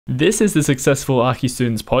This is the Successful Archi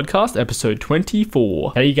Students Podcast, episode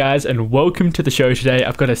 24. Hey guys, and welcome to the show today.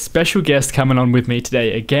 I've got a special guest coming on with me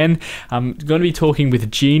today again. I'm going to be talking with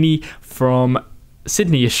Jeannie from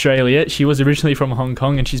Sydney, Australia. She was originally from Hong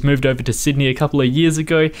Kong and she's moved over to Sydney a couple of years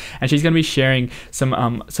ago, and she's going to be sharing some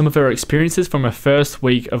of her experiences from her first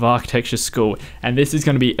week of architecture school. And this is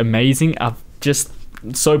going to be amazing. I've just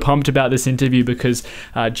so pumped about this interview because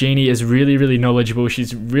Jeannie is really knowledgeable.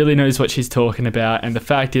 She's really knows what she's talking about, and the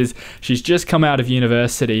fact is she's just come out of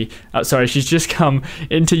university. She's just come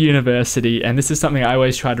into university, and this is something I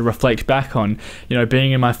always try to reflect back on, you know,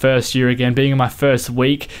 being in my first year again, being in my first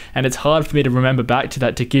week, and it's hard for me to remember back to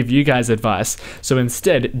that to give you guys advice. So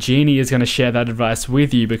instead, Jeannie is going to share that advice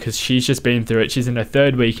with you because she's just been through it. She's in her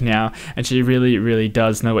third week now, and she really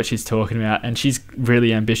does know what she's talking about, and she's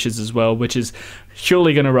really ambitious as well, which is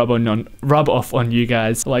surely going to rub off on you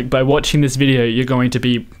guys. Like, by watching this video, you're going to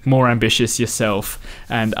be more ambitious yourself,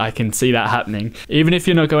 and I can see that happening. Even if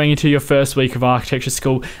you're not going into your first week of architecture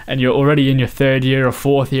school and you're already in your third year or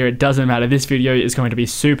fourth year, it doesn't matter. This video is going to be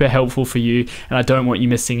super helpful for you, and I don't want you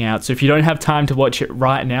missing out. So if you don't have time to watch it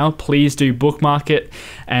right now, please do bookmark it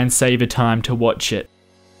and save a time to watch it.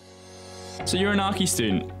 So you're an Archi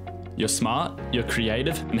student. You're smart, you're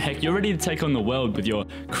creative, and heck, you're ready to take on the world with your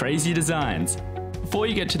crazy designs. Before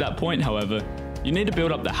you get to that point, however, you need to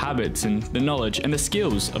build up the habits and the knowledge and the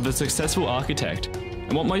skills of a successful architect.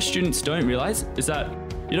 And what most students don't realize is that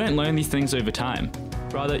you don't learn these things over time.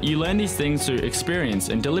 Rather, you learn these things through experience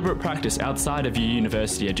and deliberate practice outside of your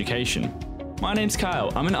university education. My name's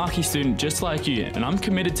Kyle, I'm an Archi student just like you, and I'm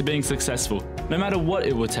committed to being successful, no matter what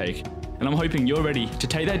it will take. And I'm hoping you're ready to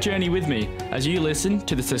take that journey with me as you listen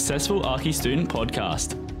to the Successful Archi Student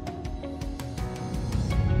Podcast.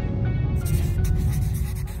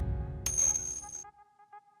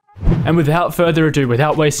 And without further ado,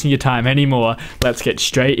 without wasting your time anymore, let's get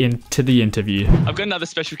straight into the interview. I've got another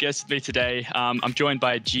special guest with me today. I'm joined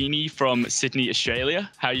by Jeannie from Sydney, Australia.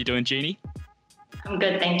 How are you doing, Jeannie? I'm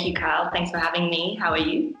good, thank you, Kyle. Thanks for having me. How are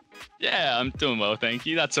you? Yeah, I'm doing well, thank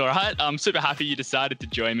you. That's all right. I'm super happy you decided to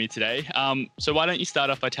join me today. So why don't you start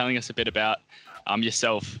off by telling us a bit about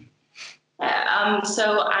yourself?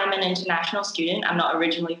 So I'm an international student. I'm not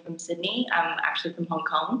originally from Sydney. I'm actually from Hong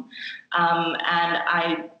Kong. And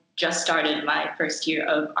I just started my first year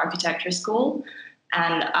of architecture school.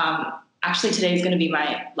 And actually today is going to be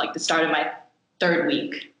the start of my third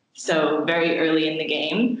week. So very early in the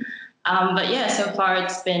game. But yeah, so far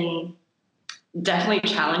it's been definitely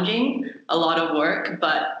challenging, a lot of work,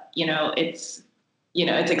 but it's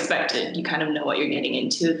expected. You kind of know what you're getting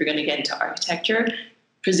into if you're going to get into architecture,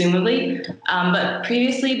 presumably. But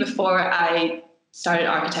previously, before I started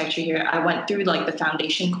architecture here, I went through the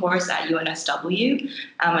foundation course at UNSW,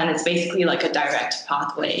 and it's basically like a direct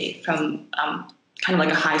pathway from kind of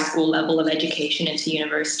like a high school level of education into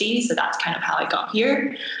university. So that's kind of how I got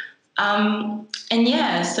here. I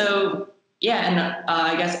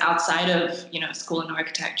guess outside of school and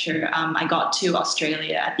architecture, I got to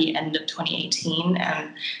Australia at the end of 2018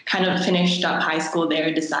 and kind of finished up high school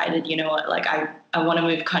there. Decided, I want to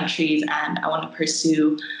move countries and I want to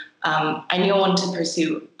pursue. I knew I wanted to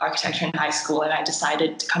pursue architecture in high school, and I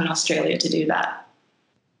decided to come to Australia to do that.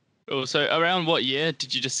 Cool. So around what year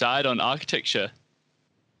did you decide on architecture?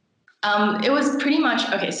 It was pretty much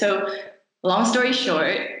okay. So long story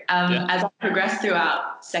short, as I progressed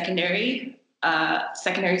throughout secondary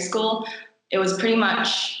school, it was pretty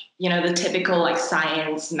much, the typical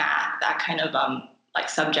science, math, that kind of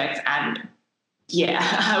subjects. And yeah,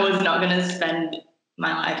 I was not going to spend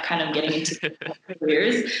my life kind of getting into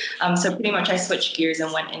careers. So pretty much I switched gears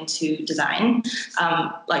and went into design,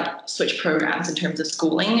 switched programs in terms of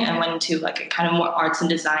schooling, and went into a kind of more arts and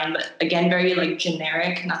design, but again, very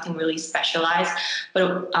generic, nothing really specialized.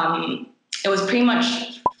 But it was pretty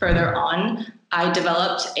much further on, I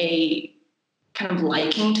developed a kind of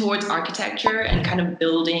liking towards architecture and kind of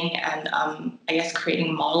building and I guess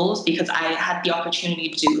creating models, because I had the opportunity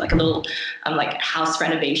to do a little house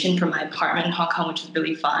renovation for my apartment in Hong Kong, which was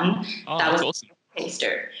really fun. Oh, that was awesome.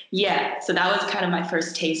 Taster. Yeah. So that was kind of my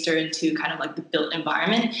first taster into kind of the built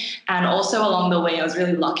environment. And also along the way, I was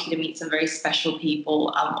really lucky to meet some very special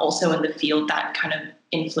people also in the field that kind of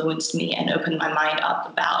influenced me and opened my mind up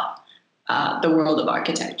about the world of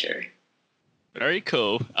architecture. Very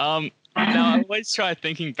cool. Now, I always try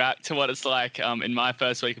thinking back to what it's like in my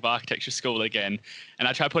first week of architecture school again. And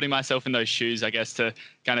I try putting myself in those shoes, I guess, to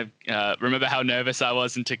kind of remember how nervous I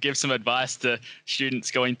was and to give some advice to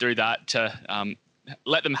students going through that to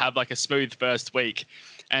let them have a smooth first week.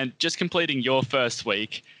 And just completing your first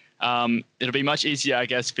week, it'll be much easier, I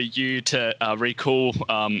guess, for you to recall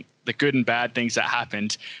the good and bad things that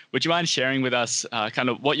happened. Would you mind sharing with us kind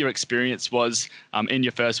of what your experience was in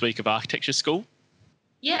your first week of architecture school?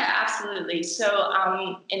 Yeah, absolutely. So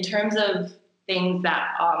in terms of things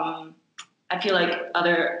that I feel like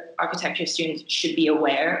other architecture students should be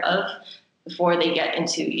aware of before they get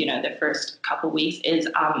into, their first couple weeks is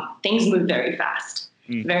things move very fast,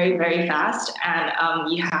 very, very fast.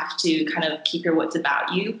 And you have to kind of keep your wits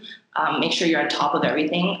about you. Make sure you're on top of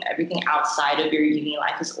everything. Everything outside of your uni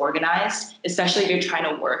life is organized, especially if you're trying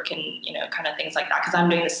to work and, kind of things like that, because I'm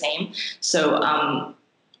doing the same. So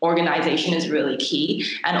organization is really key.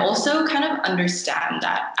 And also kind of understand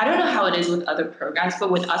that, I don't know how it is with other programs, but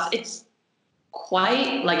with us, it's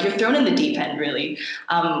quite like you're thrown in the deep end, really.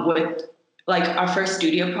 With like our first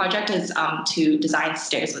studio project is to design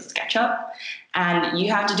stairs with SketchUp. And you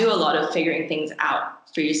have to do a lot of figuring things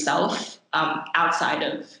out for yourself outside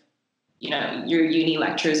of, your uni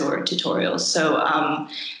lectures or tutorials. So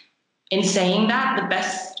in saying that, the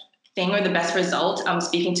best thing or the best result, I'm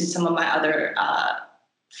speaking to some of my other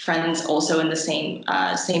friends also in the same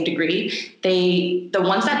degree, the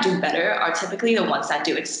ones that do better are typically the ones that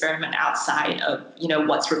do experiment outside of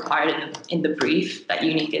what's required in the brief that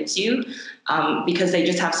uni gives you, because they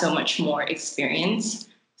just have so much more experience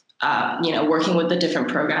working with the different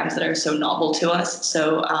programs that are so novel to us.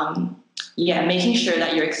 So making sure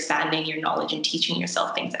that you're expanding your knowledge and teaching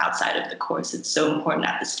yourself things outside of the course, it's so important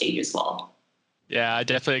at this stage as well. Yeah, I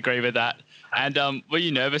definitely agree with that. And were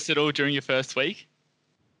you nervous at all during your first week?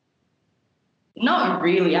 Not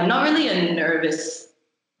really. I'm not really a nervous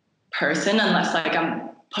person unless like I'm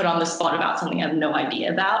put on the spot about something I have no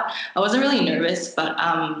idea about. I wasn't really nervous, but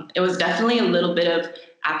it was definitely a little bit of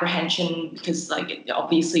apprehension because like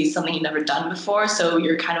obviously something you've never done before. So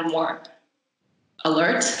you're kind of more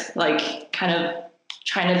alert, like kind of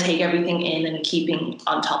trying to take everything in and keeping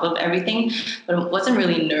on top of everything. But it wasn't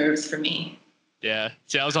really nerves for me. Yeah.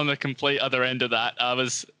 See, I was on the complete other end of that. I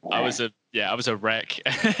was a wreck.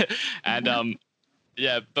 And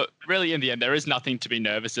but really in the end, there is nothing to be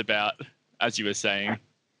nervous about, as you were saying.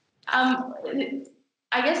 I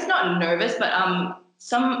guess not nervous, but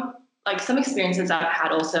some experiences I've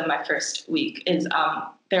had also in my first week is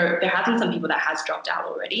there have been some people that has dropped out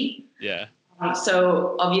already. Yeah.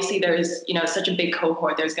 So obviously there's such a big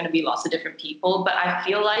cohort. There's going to be lots of different people, but I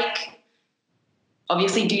feel like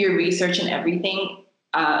obviously do your research and everything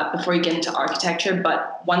before you get into architecture.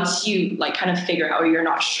 But once you like kind of figure out or you're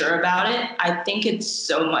not sure about it, I think it's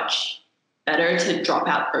so much better to drop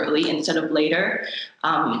out early instead of later.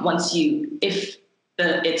 If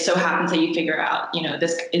it so happens that you figure out,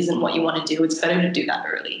 this isn't what you want to do, it's better to do that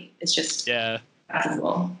early. It's just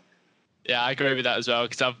possible. Yeah, I agree with that as well,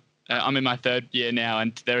 because I'm in my third year now,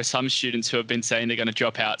 and there are some students who have been saying they're going to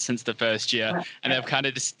drop out since the first year, and they've kind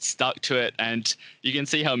of just stuck to it, and you can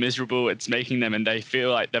see how miserable it's making them, and they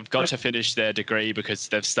feel like they've got to finish their degree because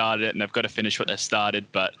they've started it and they've got to finish what they've started.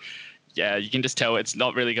 But yeah, you can just tell it's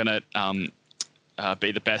not really going to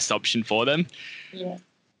be the best option for them. Yeah.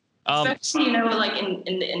 Especially, like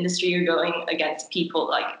in the industry, you're going against people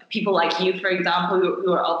like you, for example,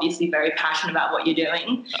 who are obviously very passionate about what you're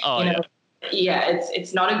doing. Yeah,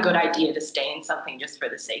 it's not a good idea to stay in something just for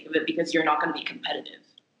the sake of it because you're not going to be competitive.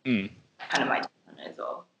 Kind of my take on it as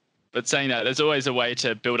well. But saying that, there's always a way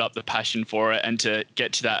to build up the passion for it and to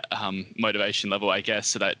get to that motivation level, I guess,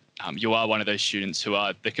 so that you are one of those students who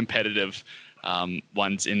are the competitive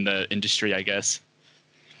ones in the industry, I guess.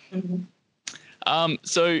 Mm-hmm.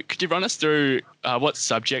 So could you run us through what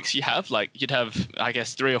subjects you have? Like you'd have, I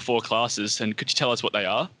guess, 3 or 4 classes, and could you tell us what they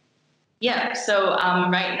are? Yeah, so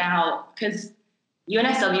right now, because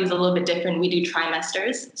UNSW is a little bit different, we do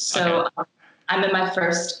trimesters. So I'm in my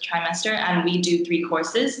first trimester, and we do 3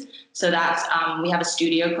 courses. So that's we have a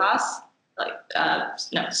studio class,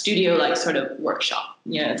 studio like sort of workshop.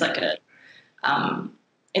 It's like a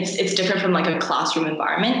it's different from like a classroom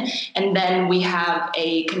environment. And then we have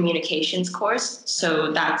a communications course.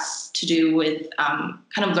 So that's to do with kind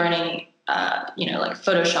of learning like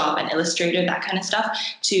Photoshop and Illustrator, that kind of stuff,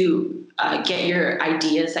 to get your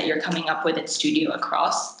ideas that you're coming up with in studio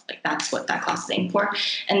across. Like that's what that class is aimed for.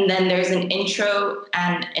 And then there's an intro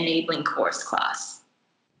and enabling course class.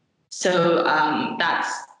 So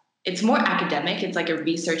it's more academic. It's like a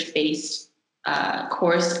research-based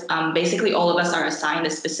course. Basically, all of us are assigned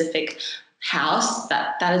a specific house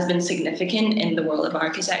that has been significant in the world of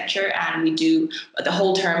architecture, and we do the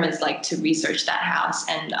whole term is like to research that house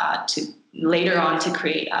and to later on to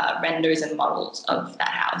create renders and models of that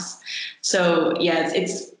house. So yeah,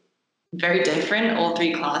 it's very different, all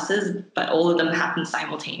 3 classes, but all of them happen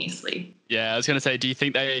simultaneously. Yeah, I was going to say, do you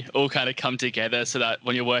think they all kind of come together so that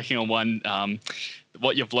when you're working on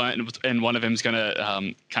what you've learned, and one of them is going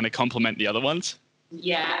to kind of complement the other ones?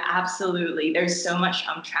 Yeah, absolutely. There's so much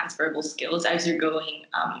transferable skills as you're going,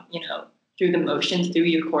 through the motions through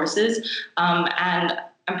your courses. And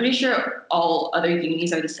I'm pretty sure all other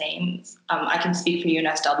unis are the same. I can speak for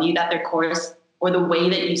UNSW that their course, or the way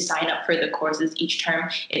that you sign up for the courses each term,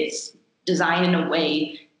 it's designed in a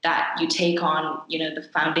way that you take on, the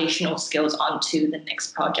foundational skills onto the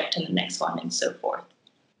next project and the next one and so forth.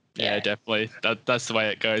 Yeah, definitely. That's the way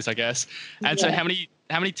it goes, I guess. And so how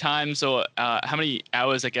many times or how many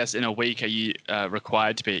hours, I guess, in a week are you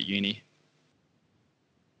required to be at uni?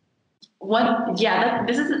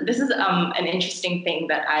 This is an interesting thing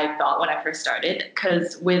that I thought when I first started,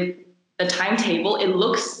 because with the timetable, it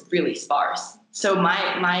looks really sparse. So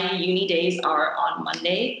my uni days are on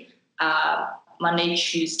Monday,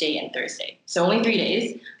 Tuesday, and Thursday. So only 3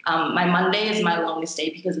 days. My Monday is my longest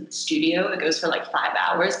day because of the studio. It goes for like 5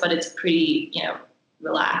 hours, but it's pretty,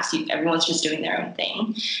 relaxed. Everyone's just doing their own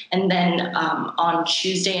thing. And then on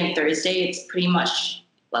Tuesday and Thursday, it's pretty much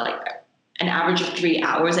like an average of 3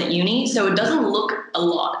 hours at uni. So it doesn't look a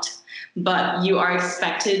lot, but you are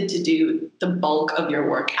expected to do the bulk of your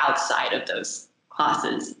work outside of those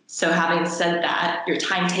classes. So having said that, your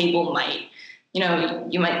timetable might,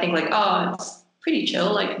 you might think like, oh, it's pretty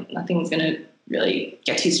chill, like nothing's going to really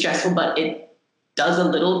get too stressful, but it does a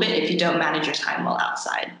little bit if you don't manage your time well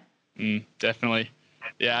outside. Definitely.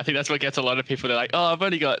 Yeah, I think that's what gets a lot of people. They're like, oh, I've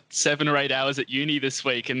only got 7 or 8 hours at uni this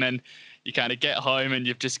week. And then you kind of get home and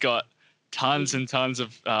you've just got tons and tons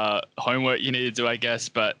of homework you need to do, I guess.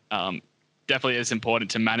 But definitely it's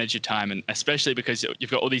important to manage your time, and especially because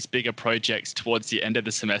you've got all these bigger projects towards the end of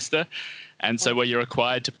the semester. And so where you're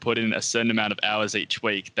required to put in a certain amount of hours each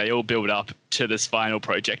week, they all build up to this final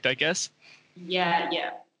project, I guess. Yeah,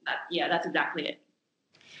 that's exactly it.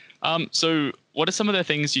 So what are some of the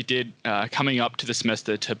things you did coming up to the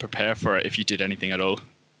semester to prepare for it, if you did anything at all?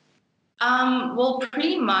 Well,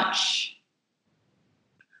 pretty much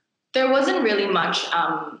there wasn't really much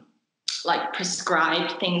like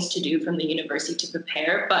prescribed things to do from the university to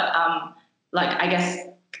prepare, but I guess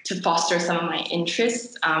to foster some of my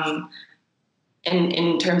interests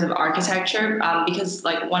in terms of architecture, because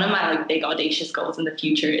like one of my like big audacious goals in the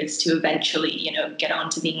future is to eventually, get on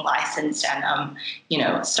to being licensed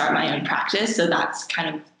and, start my own practice. So that's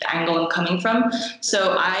kind of the angle I'm coming from.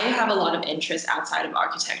 So I have a lot of interest outside of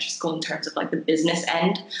architecture school in terms of like the business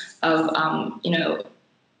end of,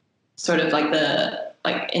 sort of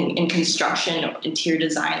like in construction or interior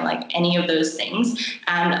design, like any of those things.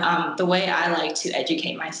 And the way I like to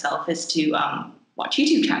educate myself is to watch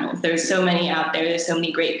YouTube channels. There's so many out there. There's so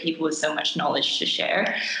many great people with so much knowledge to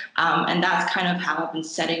share. And that's kind of how I've been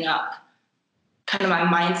setting up kind of my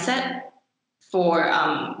mindset for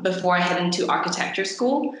before I head into architecture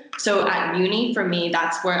school. So at uni, for me,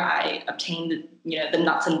 that's where I obtained, the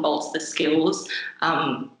nuts and bolts, the skills.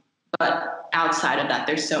 But outside of that,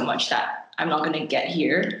 there's so much that I'm not going to get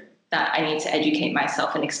here that I need to educate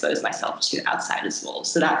myself and expose myself to outside as well.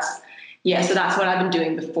 So that's what I've been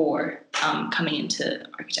doing before coming into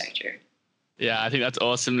architecture. Yeah, I think that's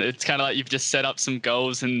awesome. It's kind of like you've just set up some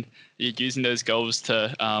goals and you're using those goals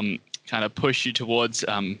to kind of push you towards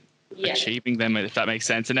achieving them, if that makes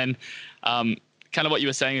sense. And then kind of what you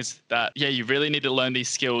were saying is that, you really need to learn these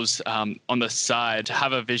skills on the side to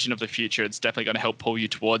have a vision of the future. It's definitely going to help pull you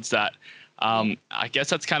towards that. I guess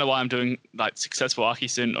that's kind of why I'm doing like Successful Archi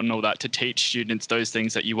Student and all that, to teach students those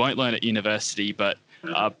things that you won't learn at university, but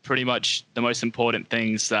pretty much the most important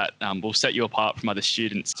things that will set you apart from other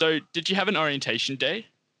students. So did you have an orientation day?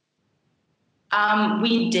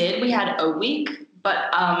 We did. We had a week,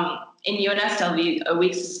 but in UNSW, a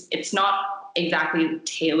week, it's not exactly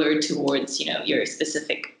tailored towards, your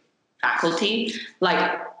specific faculty.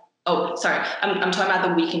 I'm talking about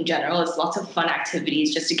the week in general. It's lots of fun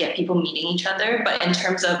activities just to get people meeting each other. But in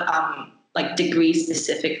terms of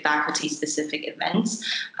degree-specific, faculty-specific events,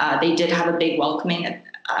 they did have a big welcoming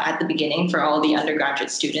at the beginning for all the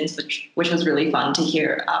undergraduate students, which was really fun to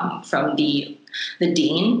hear from the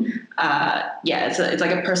dean. It's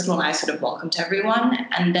like a personalized sort of welcome to everyone.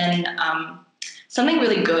 And then something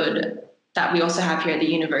really good that we also have here at the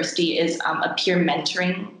university is a peer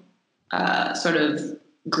mentoring sort of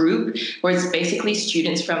group, where it's basically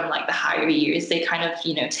students from like the higher years. They kind of,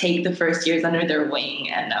 take the first years under their wing.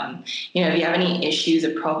 And, if you have any issues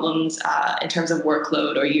or problems in terms of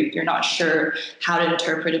workload, or you're not sure how to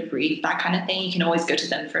interpret a brief, that kind of thing, you can always go to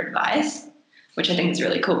them for advice, which I think is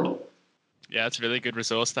really cool. Yeah, it's a really good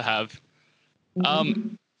resource to have.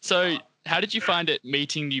 Mm-hmm. So how did you find it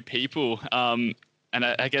meeting new people? And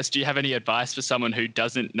I guess, do you have any advice for someone who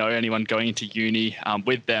doesn't know anyone going into uni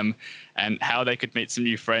with them, and how they could meet some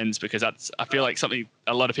new friends? Because I feel like something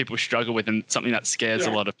a lot of people struggle with, and something that scares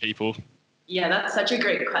a lot of people. Yeah, that's such a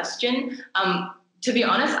great question. To be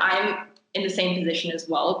honest, I'm in the same position as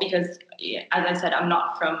well, because as I said, I'm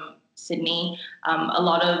not from Sydney. A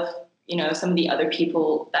lot of, some of the other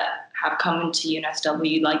people that have come into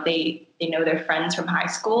UNSW, like they know their friends from high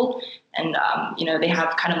school, and they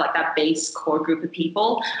have kind of like that base core group of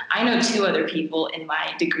people. I know 2 other people in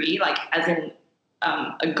my degree, like as in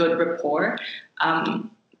a good rapport,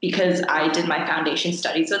 because I did my foundation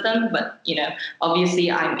studies with them. But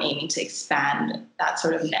obviously I'm aiming to expand that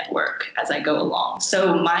sort of network as I go along.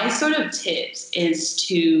 So my sort of tips is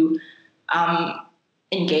to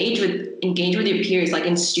engage with your peers, like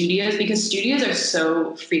in studios, because studios are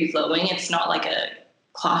so free flowing. It's not like a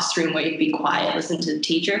classroom where you be quiet, listen to the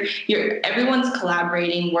teacher. Everyone's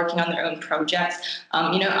collaborating, working on their own projects.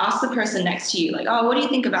 Ask the person next to you, like, oh, what do you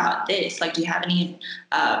think about this? Like, do you have any,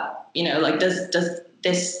 like, does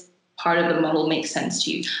this part of the model make sense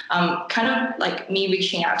to you? Kind of like me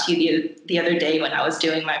reaching out to you the other day when I was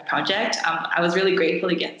doing my project. I was really grateful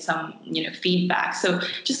to get some, feedback. So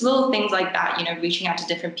just little things like that, reaching out to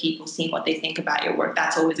different people, seeing what they think about your work.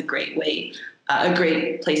 That's always a great way, a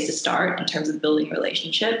great place to start in terms of building a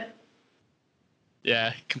relationship.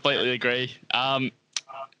 Yeah, completely agree. And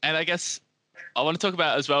I guess I want to talk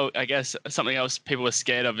about as well, I guess something else people are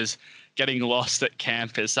scared of is getting lost at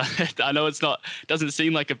campus. I know doesn't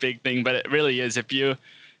seem like a big thing, but it really is. If you're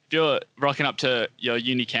rocking up to your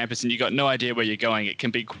uni campus and you got no idea where you're going, it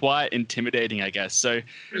can be quite intimidating, I guess. So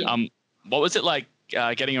what was it like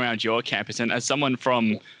getting around your campus? And as someone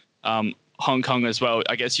from Hong Kong as well,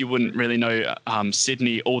 I guess you wouldn't really know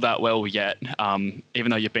Sydney all that well yet,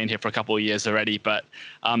 even though you've been here for a couple of years already. But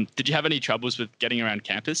did you have any troubles with getting around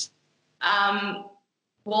campus?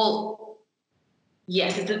 Well,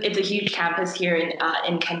 yes, it's a huge campus here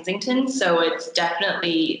in Kensington, so it's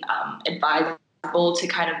definitely advisable to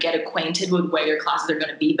kind of get acquainted with where your classes are going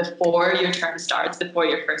to be before your term starts, before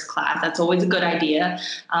your first class. That's always a good idea.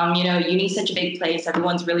 Uni's such a big place.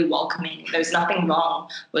 Everyone's really welcoming. There's nothing wrong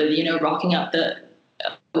with, rocking up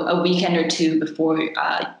a weekend or 2 before,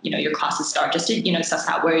 your classes start, just to, suss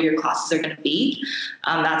out where your classes are going to be.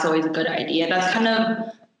 That's always a good idea. That's kind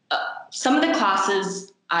of some of the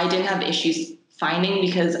classes I didn't have issues finding,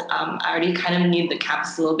 because I already kind of knew the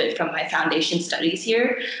campus a little bit from my foundation studies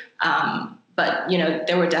here. But,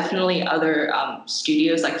 there were definitely other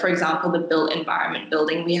studios, like, for example, the built environment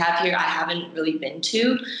building we have here, I haven't really been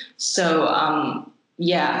to. So,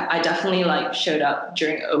 I definitely showed up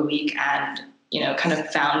during a week and, kind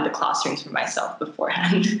of found the classrooms for myself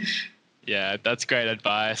beforehand. Yeah, that's great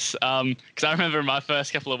advice. Because I remember my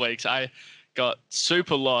first couple of weeks, I got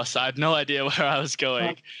super lost. I had no idea where I was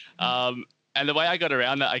going. And the way I got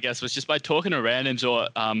around that, I guess, was just by talking to randoms, or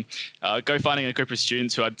go finding a group of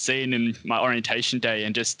students who I'd seen in my orientation day,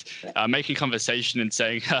 and just making conversation and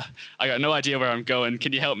saying, I got no idea where I'm going.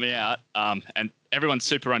 Can you help me out? And everyone's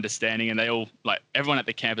super understanding, and everyone at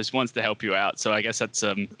the campus wants to help you out. So I guess that's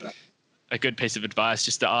a good piece of advice,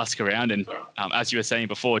 just to ask around. And as you were saying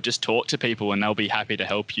before, just talk to people and they'll be happy to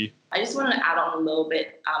help you. I just want to add on a little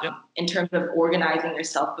bit in terms of organizing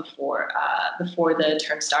yourself before the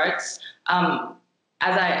term starts.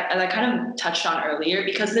 As I kind of touched on earlier,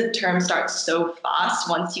 because the term starts so fast,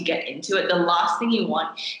 once you get into it, the last thing you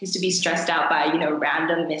want is to be stressed out by,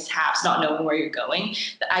 random mishaps, not knowing where you're going.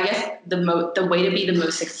 I guess the way to be the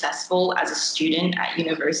most successful as a student at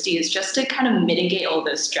university is just to kind of mitigate all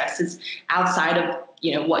those stresses outside of,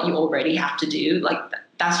 what you already have to do. Like,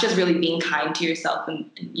 that's just really being kind to yourself and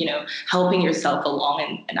helping yourself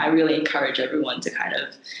along. And I really encourage everyone to kind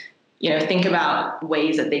of, think about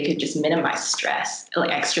ways that they could just minimize stress, like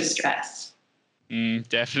extra stress.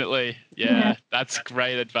 Definitely. Yeah, that's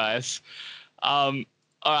great advice. All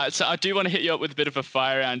right, so I do want to hit you up with a bit of a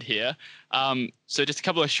fire round here. So just a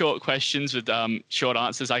couple of short questions with short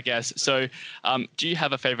answers, I guess. So do you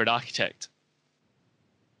have a favorite architect?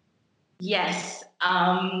 Yes.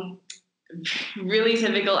 Really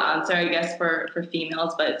typical answer, I guess, for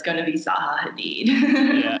females, but it's going to be Zaha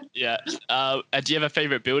Hadid. Yeah. Do you have a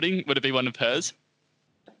favorite building? Would it be one of hers?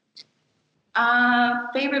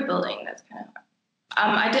 Favorite building? That's kind of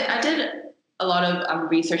hard. I did a lot of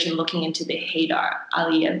research and looking into the Haydar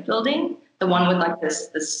Aliyev building, the one with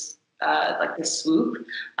this swoop.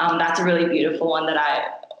 That's a really beautiful one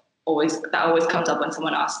that always comes up when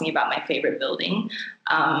someone asks me about my favorite building.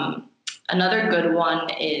 Another good one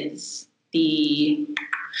is do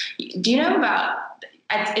you know about,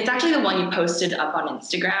 it's actually the one you posted up on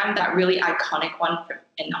Instagram, that really iconic one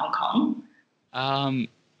in Hong Kong. on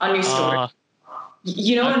your story.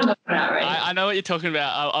 You know what I'm talking about, right? I know what you're talking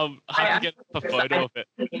about. I'll have to get a photo of it.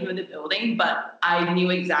 I don't know the name of the building, but I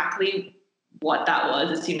knew exactly what that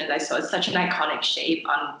was as soon as I saw it. It's such an iconic shape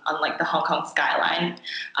on like the Hong Kong skyline.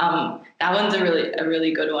 That one's a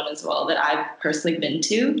really good one as well that I've personally been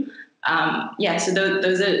to. So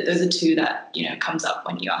those are two that comes up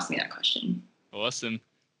when you ask me that question. Awesome.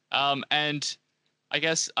 And I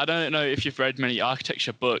guess I don't know if you've read many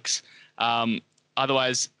architecture books.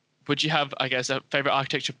 Otherwise, would you have, I guess, a favorite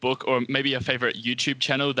architecture book or maybe a favorite YouTube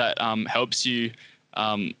channel that helps you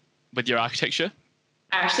with your architecture?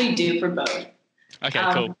 I actually do for both. Okay,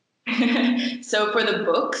 cool. So for the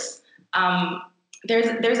books,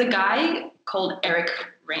 there's a guy called Eric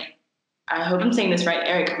Rain. I hope I'm saying this right.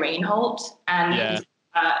 Eric Reinhold, and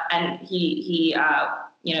he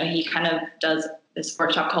kind of does this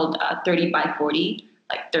workshop called 30 by 40.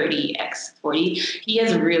 Like 30x40. He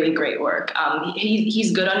has really great work.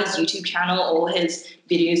 He's good on his YouTube channel. All his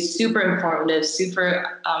videos super informative,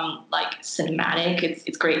 super like cinematic.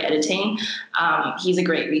 It's great editing. He's a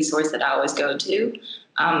great resource that I always go to.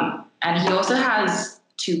 And he also has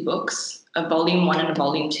 2 books, a volume 1 and a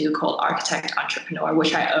volume 2 called Architect Entrepreneur,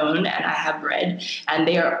 which I own and I have read, and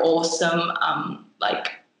they are awesome.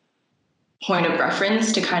 Like point of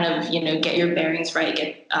reference to kind of get your bearings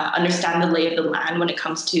right, understand the lay of the land when it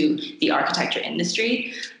comes to the architecture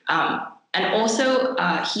industry, and also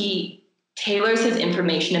he tailors his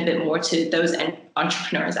information a bit more to those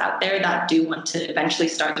entrepreneurs out there that do want to eventually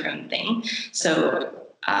start their own thing. So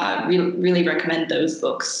really recommend those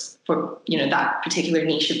books for that particular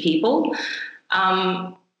niche of people.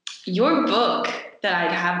 Your book that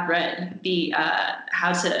I have read, the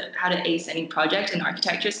how to ace any project in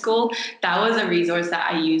architecture school, that was a resource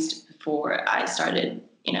that I used before I started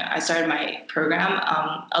my program.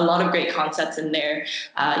 A lot of great concepts in there.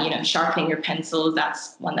 Sharpening your pencils,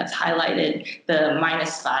 that's one that's highlighted. The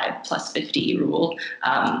 -5 + 50 rule.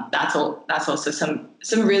 That's also some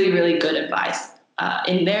really, really good advice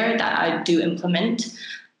in there that I do implement.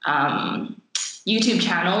 YouTube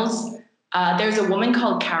channels. There's a woman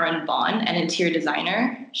called Karen Bond, an interior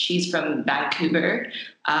designer. She's from Vancouver,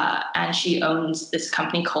 and she owns this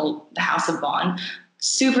company called the House of Bond.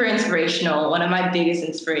 Super inspirational. One of my biggest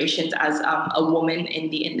inspirations as a woman in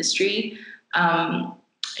the industry.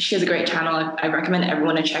 She has a great channel. I recommend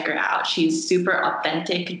everyone to check her out. She's super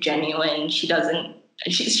authentic, genuine. She's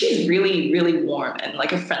really, really warm and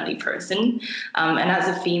like a friendly person. And as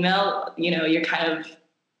a female, you're kind of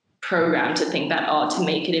programmed to think that to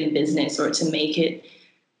make it in business or to make it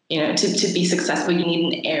to be successful, you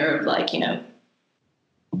need an air of like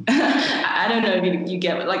I don't know if you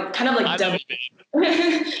get like kind of like devil,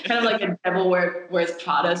 kind of like a devil wears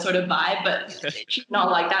Prada sort of vibe, but she's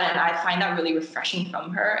not like that, and I find that really refreshing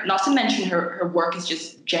from her. Not to mention her work is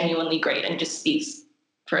just genuinely great and just speaks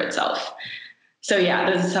for itself. So yeah,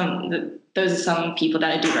 those are some people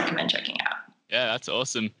that I do recommend checking out. Yeah, that's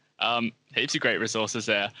awesome. Heaps of great resources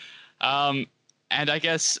there. And I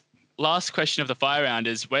guess last question of the fire round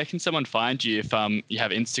is, where can someone find you if you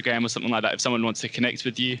have Instagram or something like that, if someone wants to connect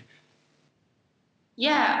with you?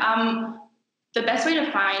 Yeah, the best way to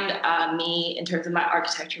find me in terms of my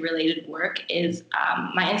architecture related work is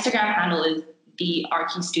my Instagram handle is the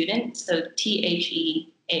Archi Student, so THEARCHI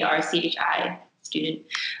student.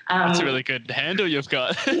 That's a really good handle you've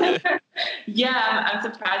got. Yeah, I'm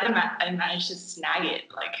surprised I managed to snag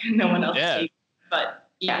it. Like no one else did. But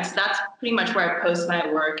yeah, so that's pretty much where I post my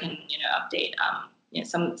work and update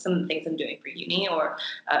some of the things I'm doing for uni or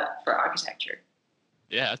for architecture.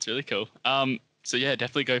 Yeah, that's really cool. So yeah,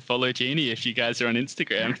 definitely go follow Jeannie if you guys are on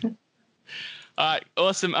Instagram. All right,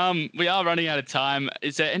 awesome. We are running out of time.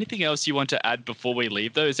 Is there anything else you want to add before we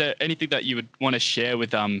leave, though? Is there anything that you would want to share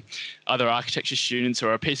with other architecture students,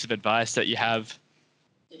 or a piece of advice that you have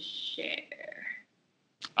to share?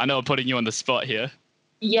 I know I'm putting you on the spot here.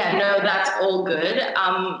 Yeah, no, that's all good.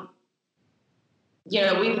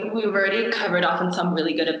 We've already covered off on some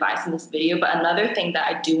really good advice in this video, but another thing that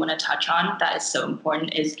I do want to touch on that is so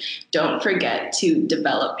important is don't forget to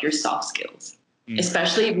develop your soft skills,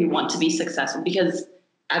 especially if you want to be successful, because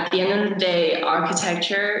at the end of the day,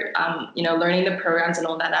 architecture, learning the programs and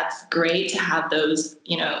all that, that's great to have those,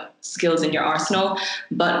 skills in your arsenal,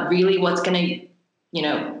 but really what's going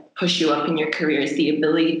to, push you up in your career is the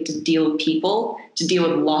ability to deal with people, to deal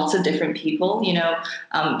with lots of different people.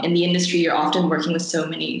 In the industry, you're often working with so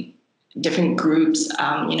many different groups.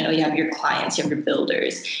 You have your clients, you have your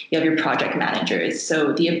builders, you have your project managers.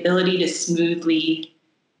 So the ability to smoothly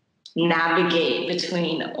navigate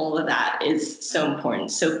between all of that is so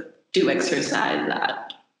important. So do exercise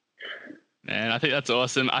that. Man, I think that's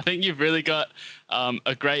awesome. I think you've really got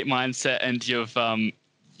a great mindset, and you're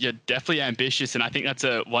definitely ambitious, and I think that's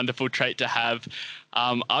a wonderful trait to have.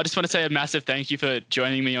 I just want to say a massive thank you for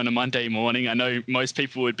joining me on a Monday morning. I know most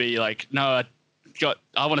people would be like, no,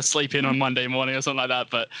 I want to sleep in on Monday morning or something like that.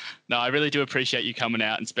 But no, I really do appreciate you coming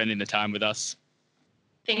out and spending the time with us.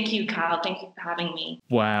 Thank you, Kyle. Thank you for having me.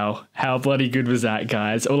 Wow. How bloody good was that,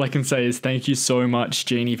 guys? All I can say is thank you so much,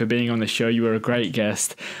 Jeannie, for being on the show. You were a great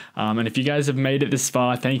guest. And if you guys have made it this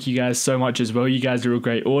far, thank you guys so much as well. You guys are a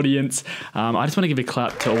great audience. I just want to give a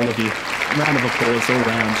clap to all of you. Round of applause all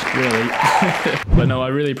round, really. But no, I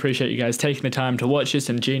really appreciate you guys taking the time to watch this,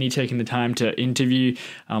 and Jeannie taking the time to interview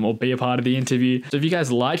or be a part of the interview. So if you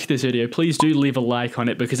guys liked this video, please do leave a like on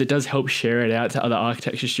it, because it does help share it out to other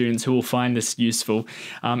architecture students who will find this useful.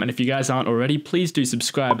 And if you guys aren't already, please do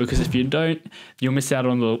subscribe, because if you don't, you'll miss out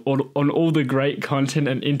on all the great content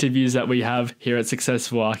and interviews that we have here at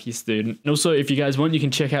Successful Archi Student. And also, if you guys want, you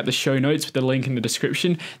can check out the show notes with the link in the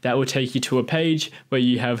description. That will take you to a page where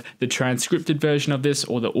you have the transcripted version of this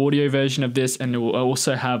or the audio version of this, and it will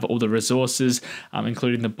also have all the resources,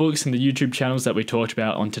 including the books and the YouTube channels that we talked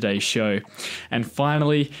about on today's show. And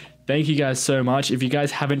finally, thank you guys so much. If you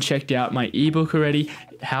guys haven't checked out my ebook already,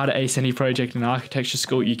 How to Ace Any Project in Architecture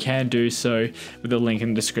School, you can do so with the link in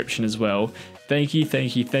the description as well. Thank you,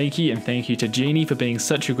 thank you, thank you, and thank you to Jeannie for being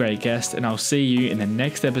such a great guest, and I'll see you in the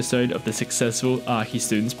next episode of the Successful Archi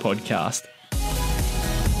Students podcast.